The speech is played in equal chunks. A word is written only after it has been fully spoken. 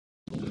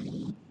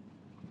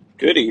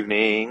Good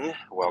evening.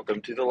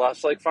 Welcome to the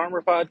Lost Lake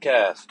Farmer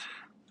podcast.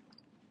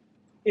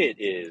 It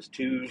is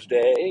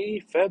Tuesday,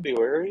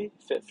 February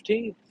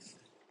 15th.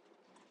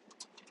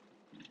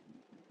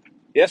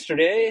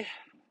 Yesterday,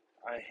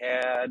 I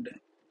had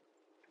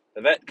the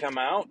vet come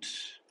out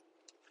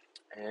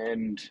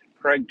and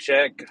Preg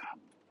check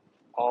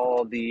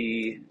all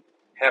the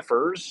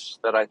heifers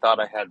that I thought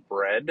I had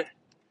bred.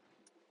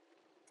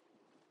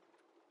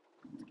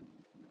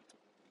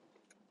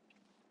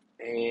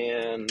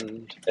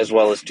 And as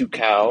well as 2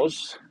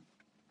 cows.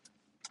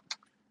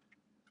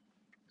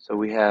 So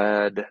we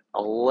had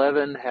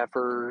 11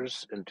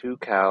 heifers and 2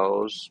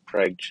 cows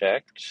Preg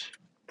checked.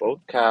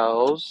 Both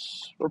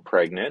cows were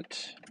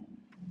pregnant.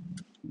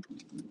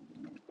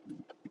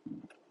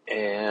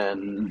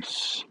 And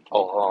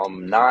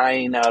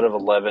 9 out of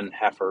 11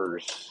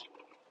 heifers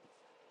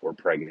were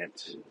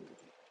pregnant.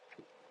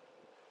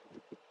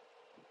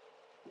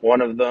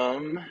 One of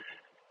them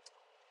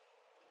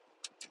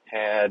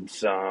had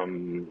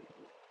some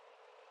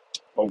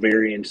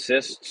ovarian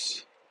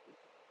cysts,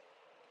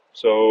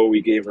 so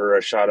we gave her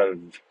a shot of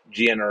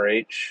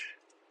GnRH.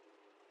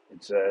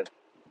 It's a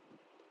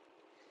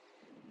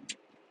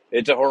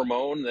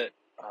hormone that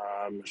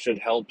should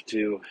help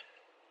to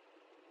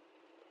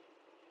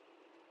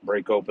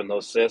break open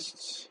those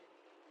cysts.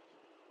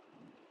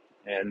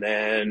 And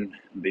then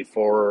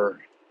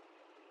before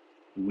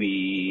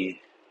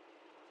we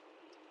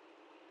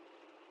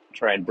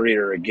try and breed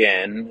her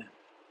again,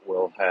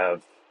 we'll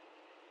have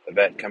the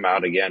vet come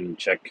out again and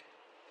check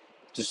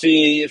to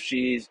see if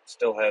she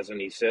still has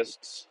any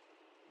cysts.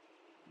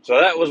 So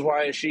that was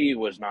why she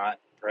was not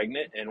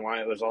pregnant, and why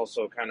it was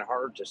also kind of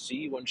hard to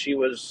see when she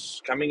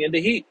was coming into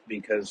heat,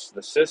 because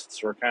the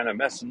cysts were kind of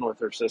messing with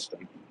her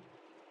system.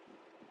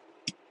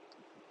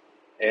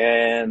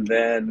 And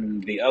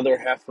then the other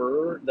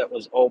heifer that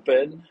was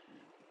open,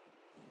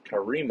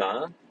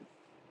 Karima,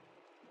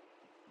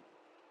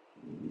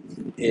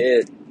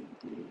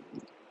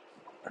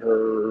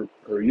 her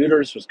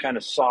uterus was kind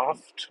of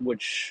soft,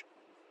 which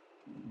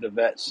the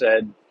vet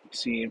said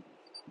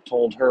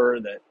told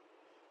her that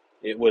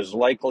it was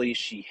likely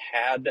she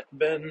had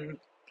been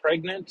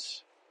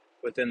pregnant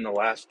within the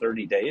last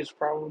 30 days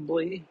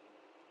probably,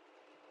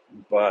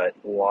 but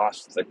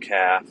lost the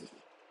calf.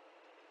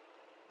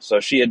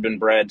 So she had been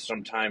bred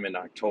sometime in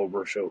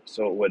October, so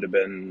it would have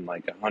been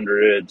like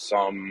 100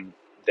 some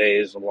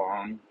days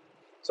along.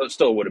 So it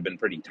still would have been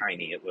pretty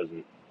tiny. It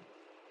wasn't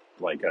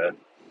like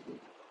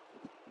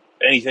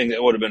anything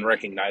that would have been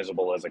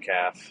recognizable as a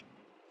calf.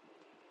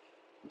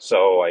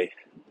 So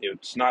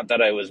it's not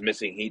that I was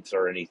missing heats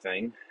or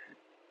anything,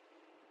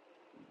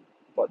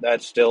 but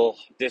that's still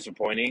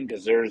disappointing,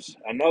 because there's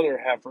another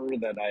heifer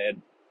that I had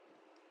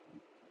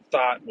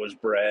thought was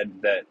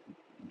bred that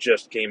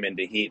just came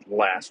into heat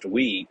last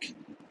week,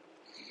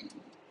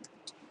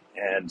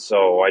 and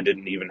so I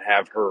didn't even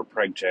have her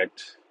preg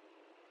checked.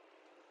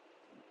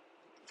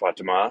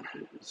 Fatima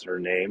is her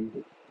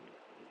name.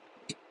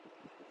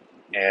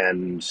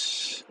 And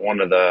one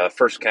of the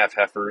first calf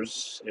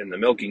heifers in the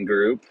milking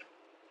group,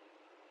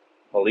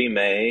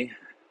 Halime,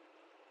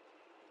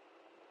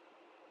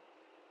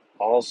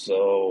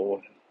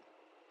 also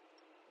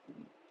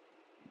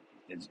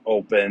is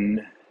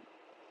open.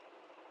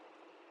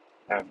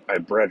 I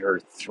bred her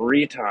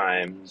 3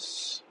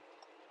 times.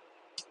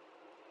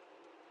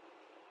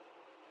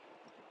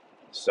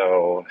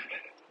 So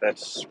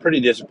that's pretty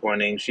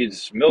disappointing.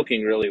 She's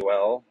milking really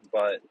well,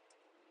 but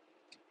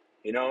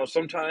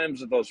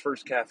sometimes those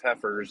first calf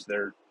heifers,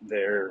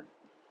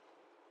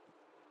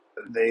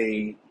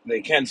 they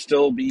can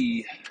still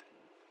be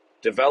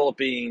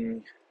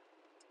developing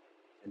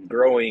and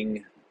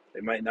growing.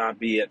 They might not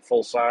be at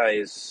full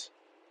size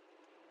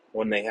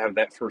when they have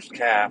that first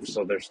calf,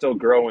 so they're still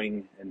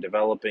growing and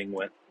developing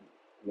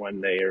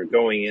when they are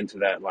going into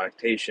that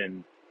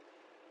lactation.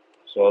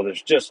 So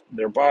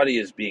their body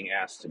is being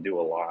asked to do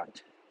a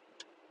lot.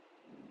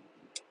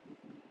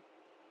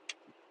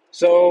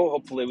 So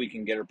hopefully we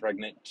can get her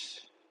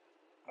pregnant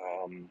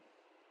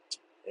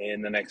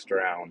in the next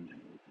round.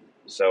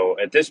 So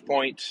at this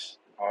point,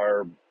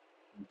 our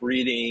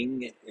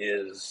breeding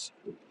has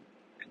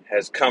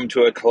come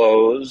to a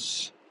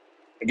close.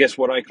 I guess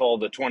what I call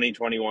the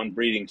 2021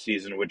 breeding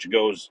season, which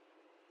goes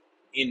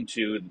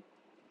into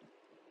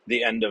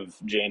the end of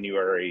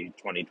January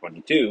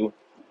 2022,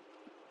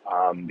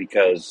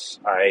 because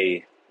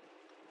I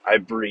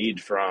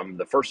breed from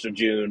the 1st of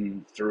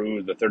June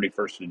through the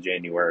 31st of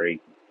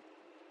January.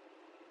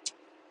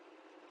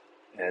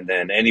 And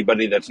then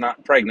anybody that's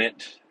not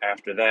pregnant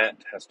after that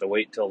has to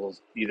wait till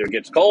either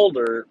gets cold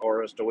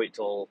or has to wait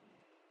till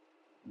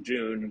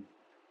June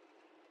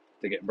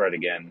to get bred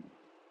again,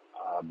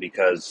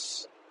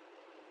 because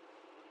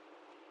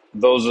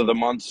those are the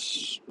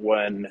months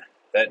when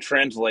that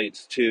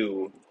translates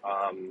to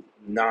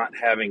not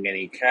having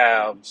any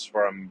calves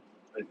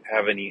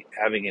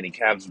having any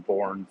calves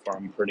born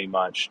from pretty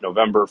much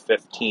November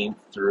 15th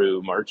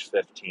through March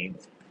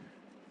 15th.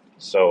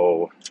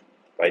 So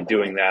by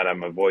doing that,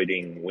 I'm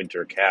avoiding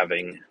winter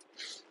calving.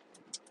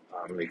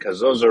 because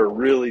those are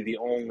really the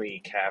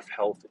only calf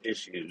health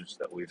issues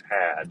that we've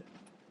had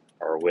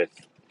are with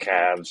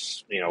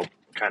calves,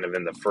 kind of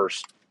in the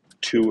first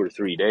 2 or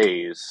 3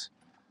 days.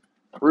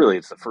 Really,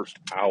 it's the first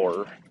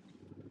hour.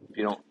 If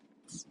you don't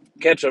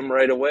catch them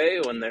right away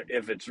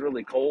if it's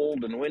really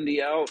cold and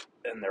windy out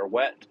and they're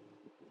wet,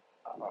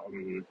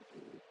 um,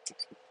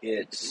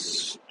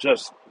 it's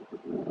just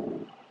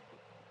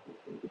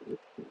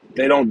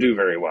they don't do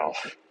very well.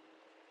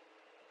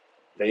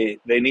 They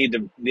need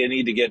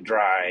to get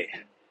dry.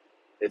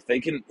 If they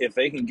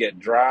can get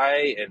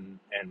dry and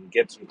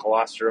get some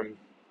colostrum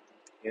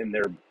in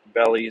their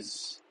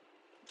bellies,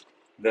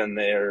 then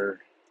they're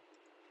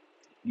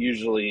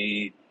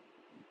usually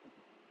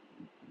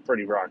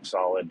pretty rock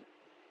solid.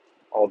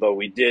 Although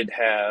we did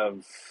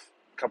have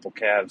a couple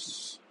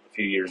calves a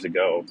few years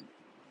ago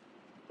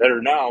that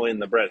are now in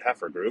the bred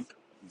heifer group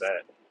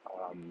that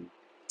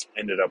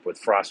ended up with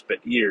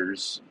frostbite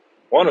ears.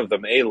 One of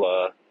them,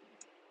 Ayla,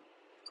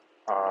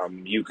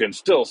 you can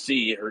still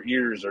see her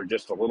ears are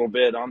just a little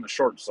bit on the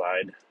short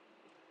side.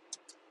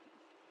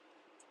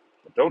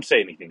 But don't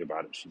say anything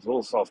about it. She's a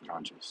little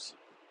self-conscious.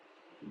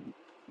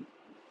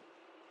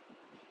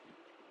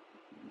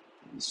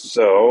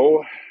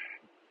 So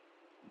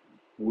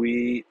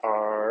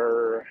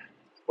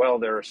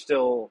there are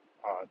still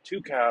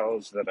 2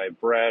 cows that I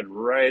bred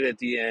right at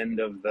the end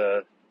of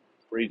the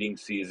breeding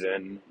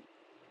season.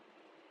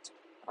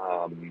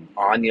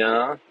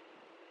 Anya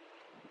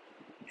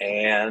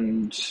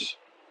and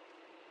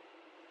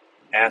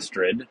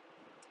Astrid,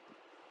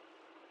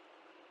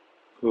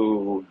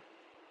 who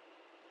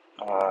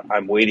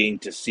I'm waiting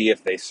to see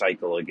if they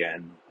cycle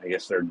again. I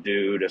guess they're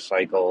due to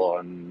cycle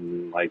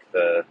on like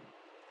the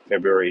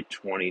February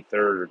 23rd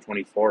or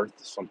 24th,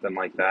 something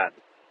like that.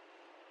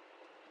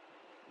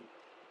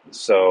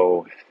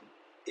 So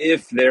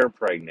if they're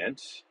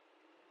pregnant,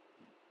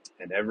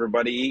 and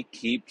everybody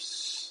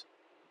keeps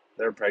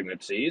their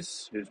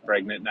pregnancies, who's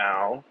pregnant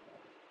now,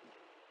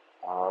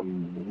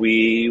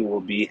 we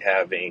will be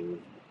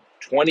having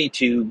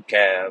 22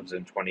 calves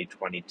in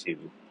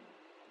 2022.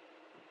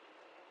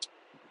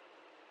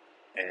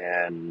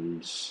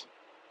 And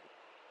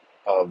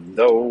of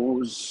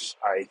those,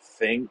 I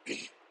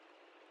think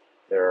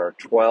there are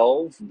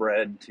 12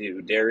 bred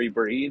to dairy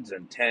breeds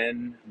and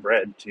 10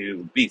 bred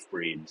to beef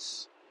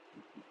breeds.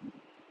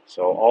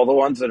 So all the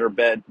ones that are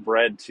bred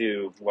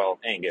to,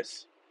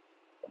 Angus,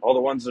 all the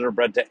ones that are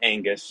bred to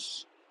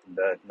Angus,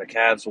 the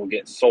calves will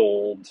get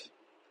sold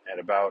at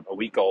about a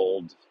week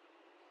old,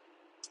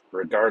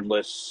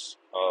 regardless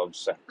of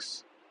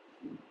sex.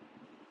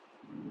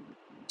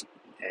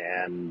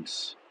 And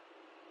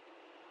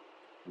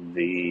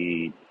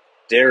the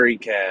dairy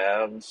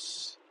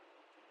calves,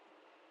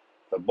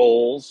 the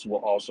bulls, will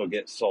also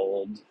get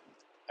sold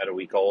at a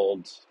week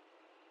old.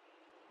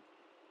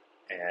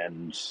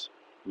 And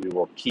we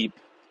will keep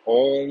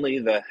only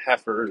the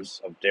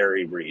heifers of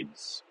dairy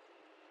breeds.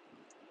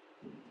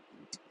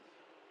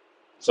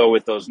 So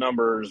with those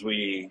numbers,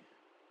 we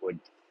would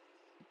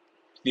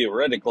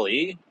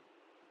theoretically,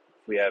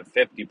 if we have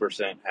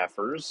 50%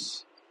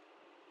 heifers,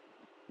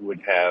 we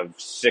would have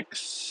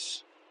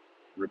 6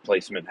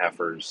 replacement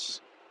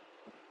heifers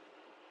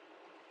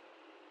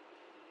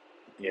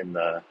in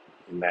that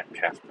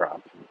calf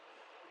crop,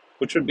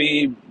 which would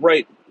be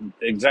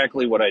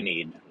exactly what I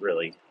need,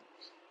 really.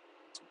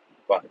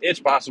 But it's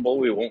possible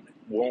we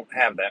won't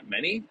have that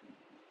many,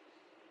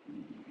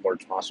 or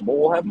it's possible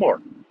we'll have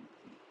more.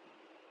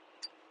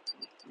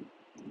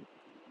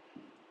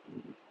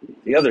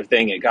 The other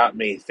thing it got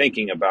me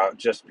thinking about,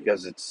 just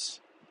because it's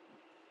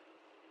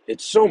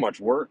so much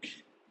work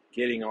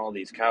getting all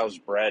these cows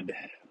bred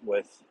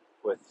with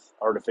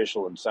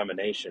artificial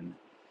insemination,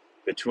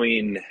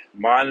 between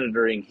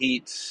monitoring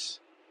heats,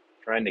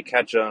 trying to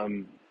catch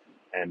them,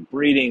 and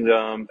breeding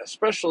them,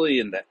 especially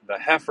in the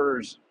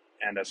heifers,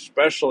 and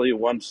especially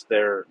once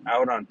they're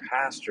out on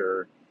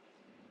pasture,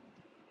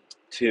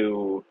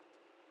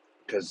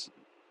 because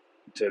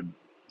to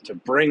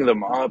bring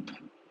them up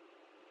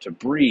to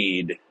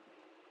breed,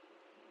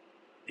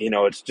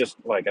 it's just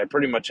like I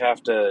pretty much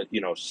have to,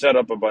 set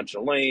up a bunch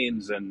of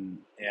lanes and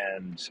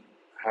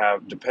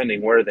have,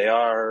 depending where they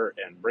are,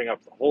 and bring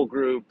up the whole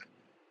group.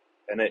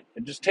 And it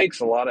just takes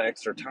a lot of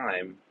extra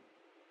time.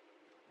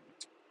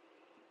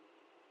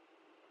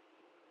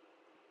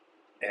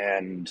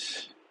 And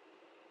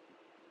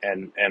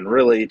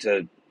really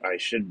I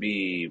should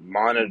be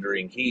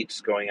monitoring heats,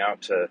 going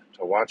out to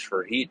watch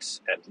for heats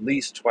at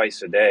least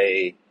twice a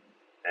day,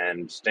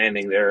 and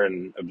standing there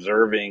and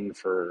observing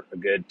for a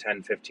good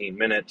 10-15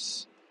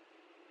 minutes.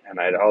 And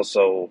I'd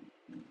also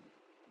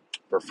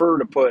prefer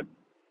to put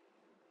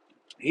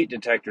heat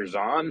detectors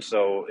on,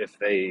 so if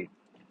I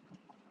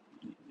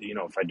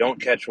don't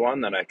catch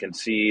one, then I can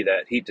see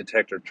that heat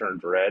detector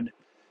turned red.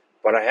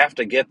 But I have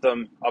to get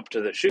them up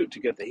to the chute to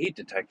get the heat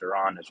detector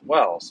on as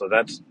well. So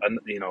that's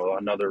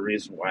another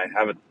reason why I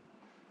haven't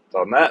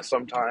done that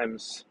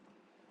sometimes.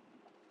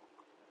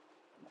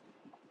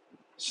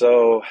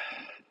 So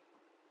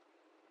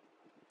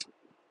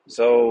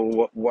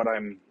what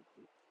I'm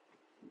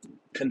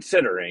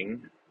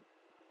considering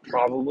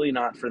Probably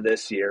not for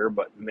this year,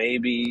 but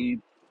maybe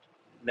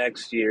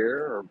next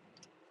year or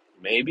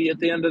maybe at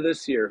the end of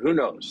this year. Who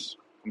knows?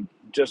 I'm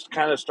just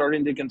kind of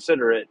starting to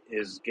consider it,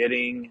 is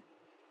getting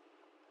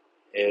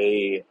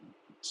a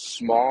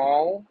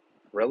small,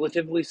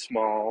 relatively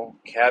small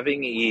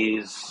calving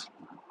ease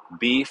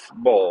beef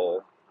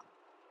bull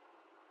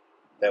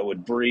that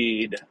would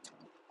breed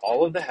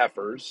all of the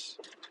heifers,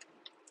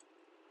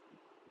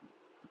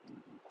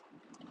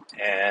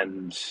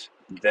 and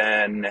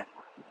then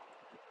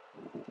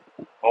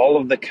all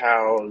of the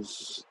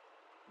cows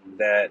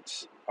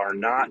that are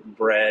not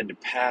bred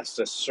past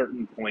a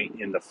certain point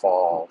in the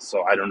fall.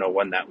 So I don't know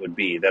when that would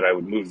be, that I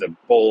would move the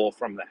bull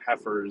from the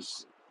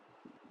heifers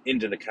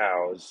into the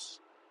cows,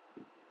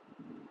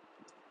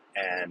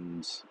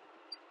 and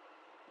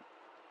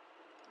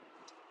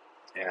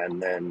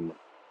then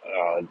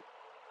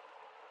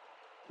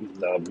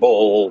the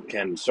bull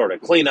can sort of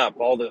clean up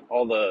all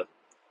the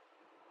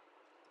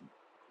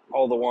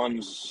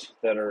ones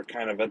that are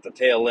kind of at the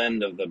tail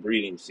end of the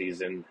breeding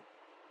season.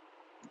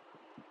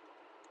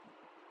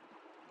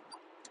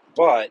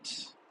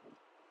 But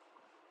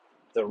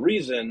the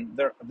reason,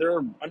 there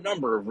are a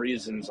number of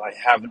reasons I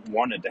haven't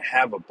wanted to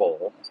have a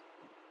bull.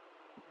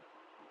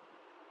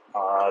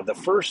 The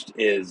first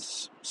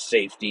is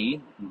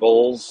safety.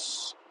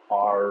 Bulls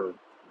are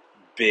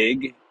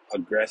big,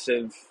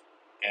 aggressive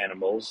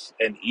animals,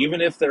 and even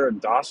if they're a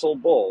docile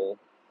bull,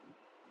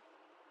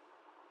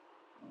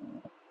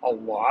 a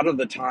lot of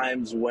the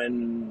times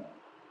when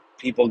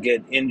people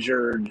get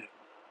injured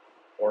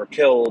or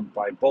killed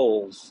by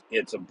bulls,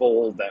 it's a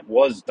bull that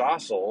was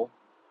docile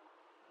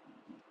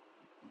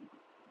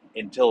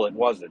until it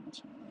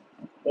wasn't.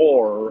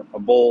 Or a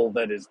bull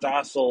that is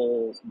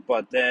docile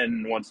but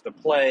then wants to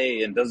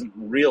play and doesn't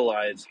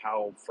realize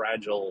how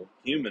fragile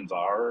humans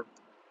are.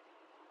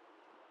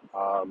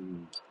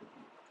 Um,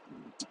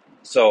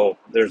 so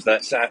there's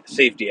that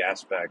safety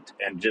aspect,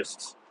 and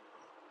just,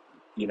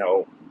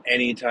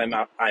 anytime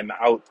I'm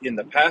out in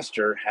the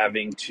pasture,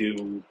 having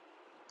to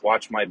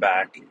watch my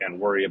back and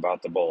worry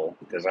about the bull,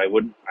 because I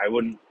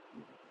wouldn't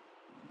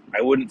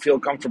feel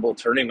comfortable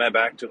turning my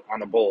back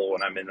on a bull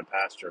when I'm in the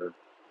pasture.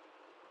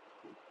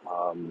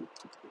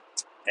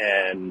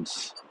 And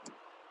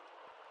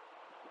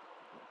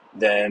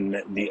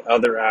then the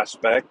other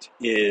aspect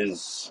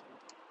is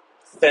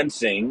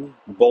fencing,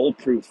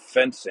 bull-proof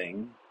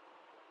fencing.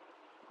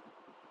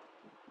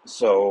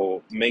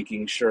 So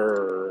making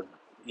sure,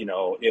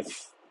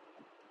 if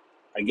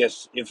I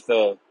guess if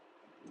the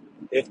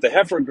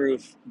heifer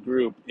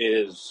group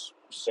is,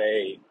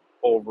 say,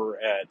 over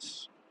at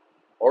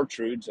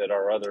orchards at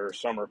our other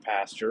summer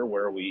pasture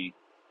where we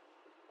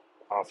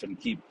often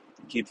keep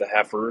the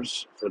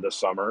heifers for the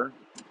summer,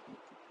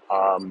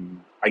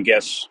 I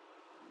guess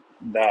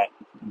that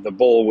the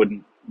bull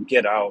wouldn't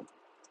get out,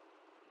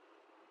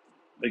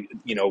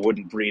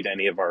 wouldn't breed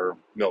any of our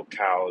milk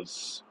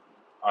cows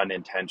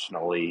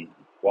unintentionally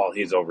while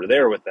he's over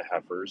there with the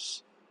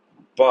heifers.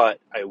 But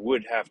I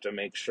would have to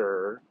make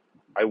sure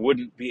I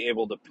wouldn't be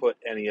able to put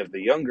any of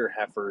the younger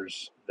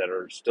heifers that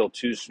are still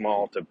too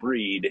small to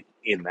breed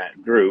in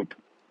that group.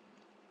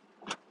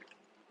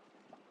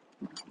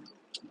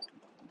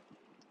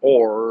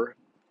 Or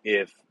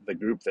if the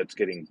group that's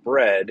getting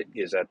bred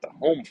is at the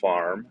home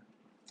farm,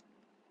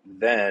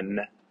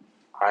 then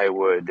I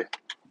would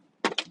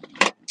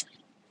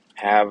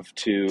have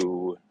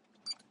to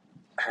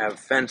have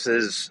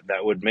fences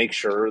that would make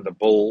sure the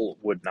bull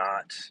would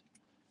not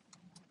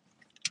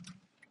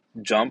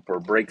jump or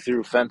break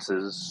through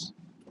fences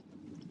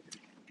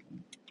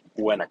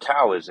when a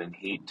cow is in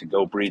heat to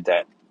go breed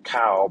that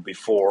cow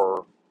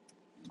before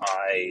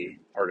I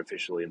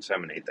artificially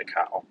inseminate the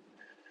cow.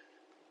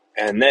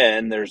 And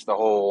then there's the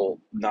whole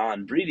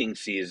non-breeding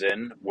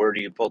season. Where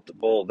do you put the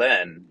bull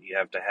then? You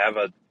have to have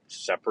a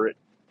separate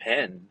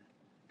pen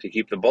to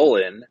keep the bull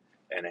in,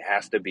 and it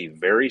has to be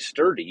very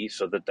sturdy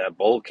so that that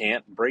bull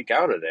can't break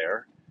out of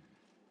there.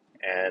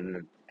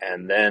 And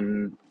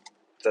then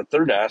the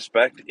third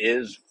aspect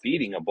is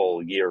feeding a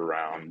bull year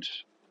round.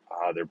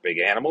 They're big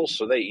animals,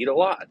 so they eat a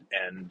lot.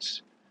 And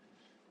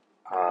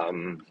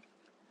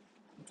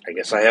I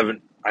guess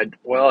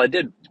I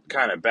did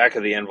kind of back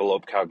of the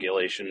envelope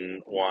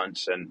calculation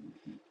once, and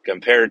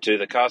compared to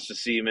the cost of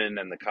semen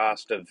and the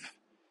cost of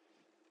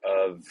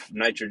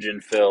nitrogen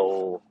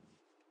fill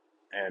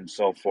and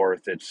so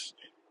forth,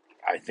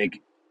 I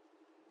think,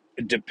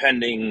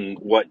 depending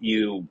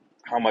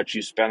how much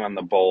you spend on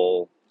the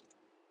bull,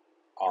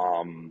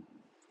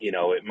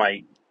 it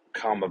might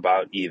come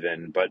about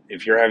even. But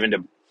if you're having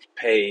to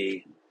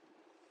pay,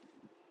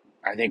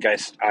 I think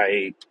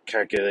I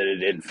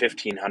calculated in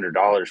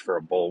 $1,500 for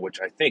a bull, which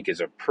I think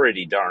is a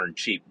pretty darn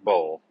cheap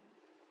bull.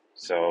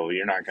 So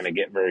you're not going to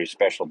get very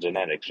special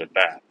genetics with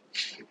that.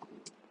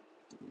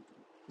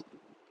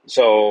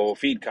 So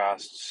feed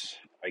costs,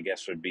 I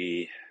guess, would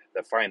be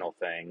the final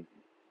thing.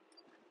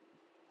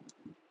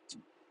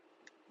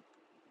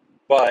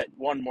 But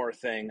one more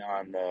thing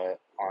on the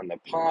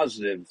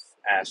positive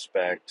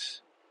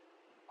aspect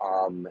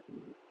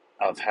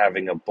of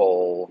having a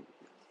bull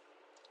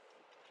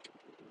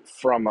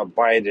from a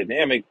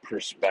biodynamic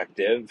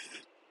perspective,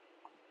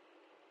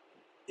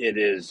 it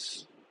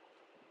is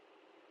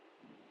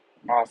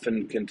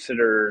often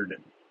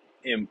considered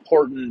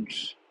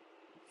important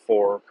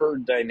for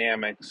herd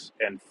dynamics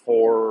and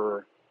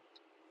for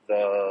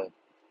the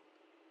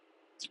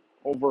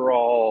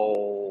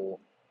overall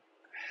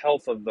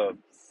health of the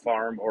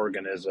farm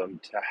organism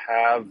to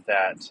have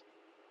that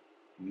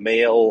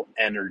male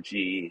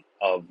energy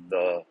of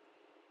the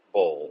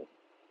bull.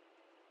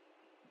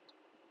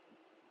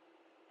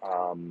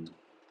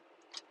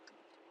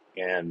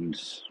 And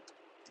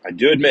I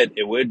do admit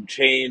it would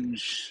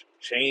change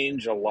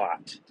a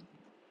lot.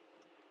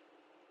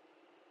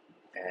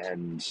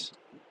 And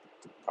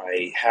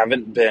I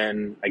haven't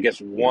been, I guess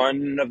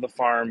one of the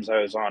farms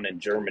I was on in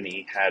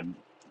Germany had,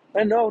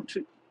 I know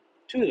two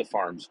of the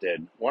farms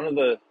did. One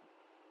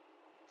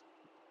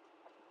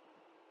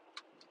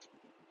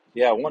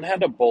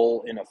had a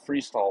bull in a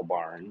freestall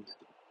barn,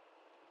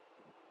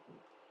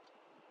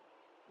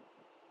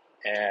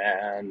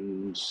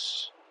 and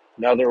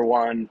another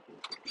one,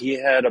 he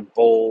had a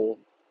bull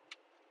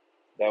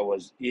that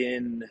was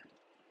in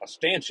a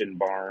stanchion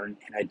barn,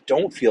 and I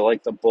don't feel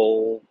like the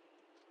bull,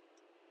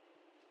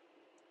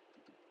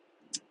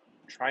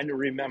 I'm trying to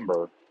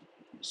remember,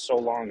 so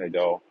long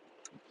ago.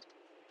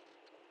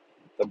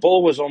 The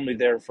bull was only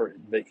there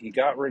he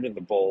got rid of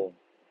the bull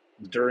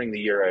during the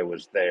year I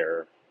was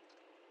there.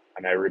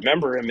 And I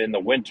remember him in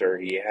the winter,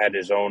 he had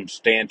his own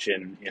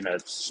stanchion in a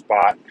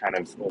spot kind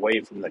of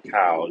away from the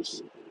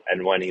cows.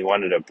 And when he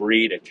wanted to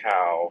breed a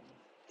cow,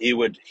 he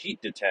would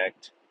heat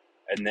detect,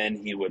 and then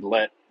he would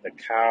let the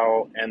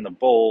cow and the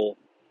bull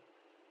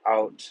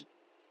out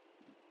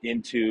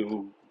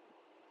into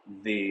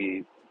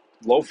the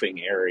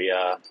loafing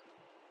area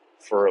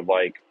for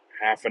like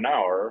half an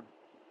hour.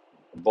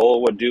 The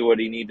bull would do what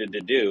he needed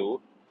to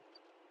do,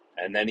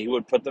 and then he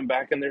would put them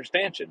back in their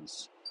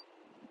stanchions.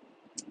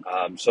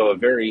 So a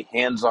very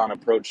hands-on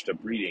approach to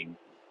breeding.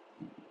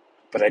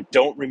 But I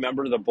don't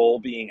remember the bull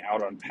being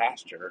out on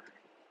pasture.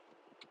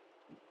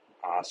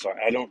 So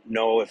I don't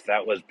know if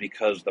that was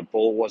because the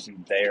bull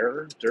wasn't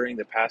there during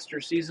the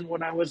pasture season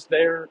when I was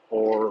there,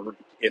 or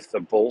if the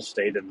bull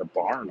stayed in the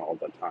barn all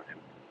the time.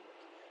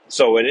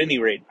 So at any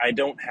rate, I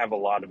don't have a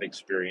lot of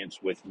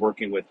experience with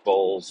working with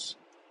bulls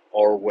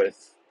or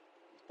with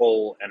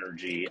bull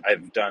energy.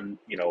 I've done,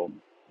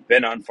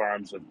 been on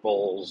farms with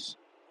bulls.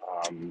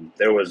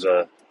 There was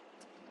a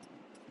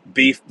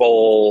beef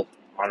bull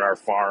on our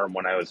farm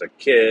when I was a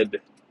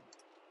kid.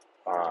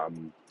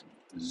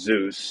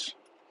 Zeus,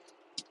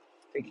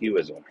 I think he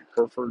was a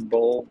Hereford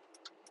bull.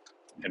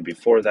 And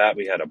before that,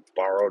 we had a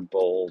borrowed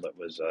bull that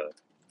was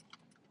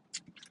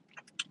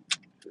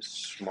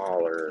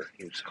smaller.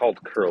 He was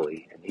called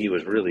Curly, and he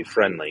was really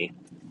friendly.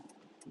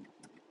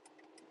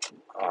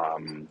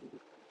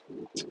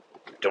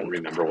 Don't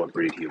remember what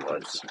breed he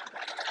was.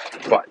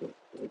 But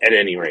at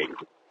any rate,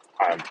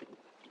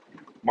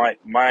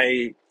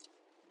 my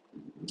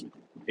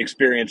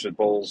experience with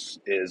bulls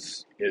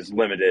is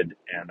limited,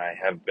 and I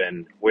have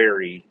been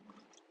wary.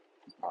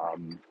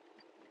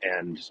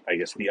 And I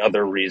guess the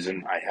other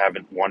reason I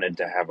haven't wanted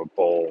to have a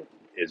bull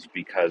is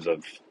because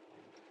of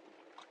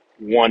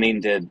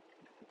wanting to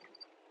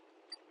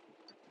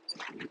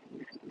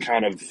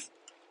kind of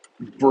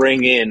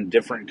bring in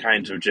different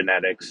kinds of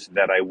genetics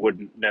that I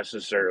wouldn't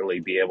necessarily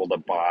be able to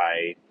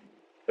buy.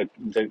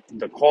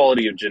 The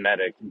quality of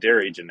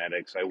dairy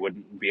genetics I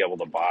wouldn't be able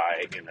to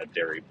buy in a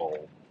dairy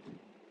bull.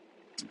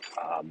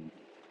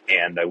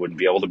 And I wouldn't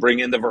be able to bring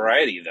in the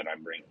variety that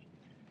I'm bringing.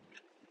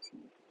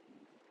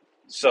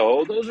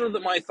 So those are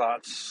my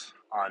thoughts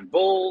on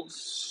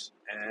bulls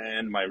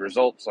and my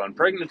results on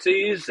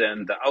pregnancies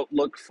and the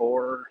outlook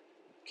for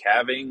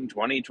calving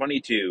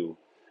 2022.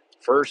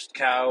 First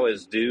cow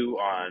is due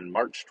on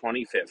March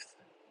 25th.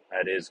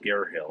 That is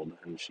Gerhild,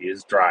 and she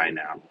is dry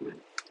now.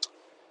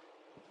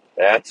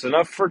 That's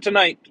enough for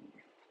tonight.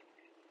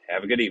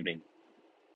 Have a good evening.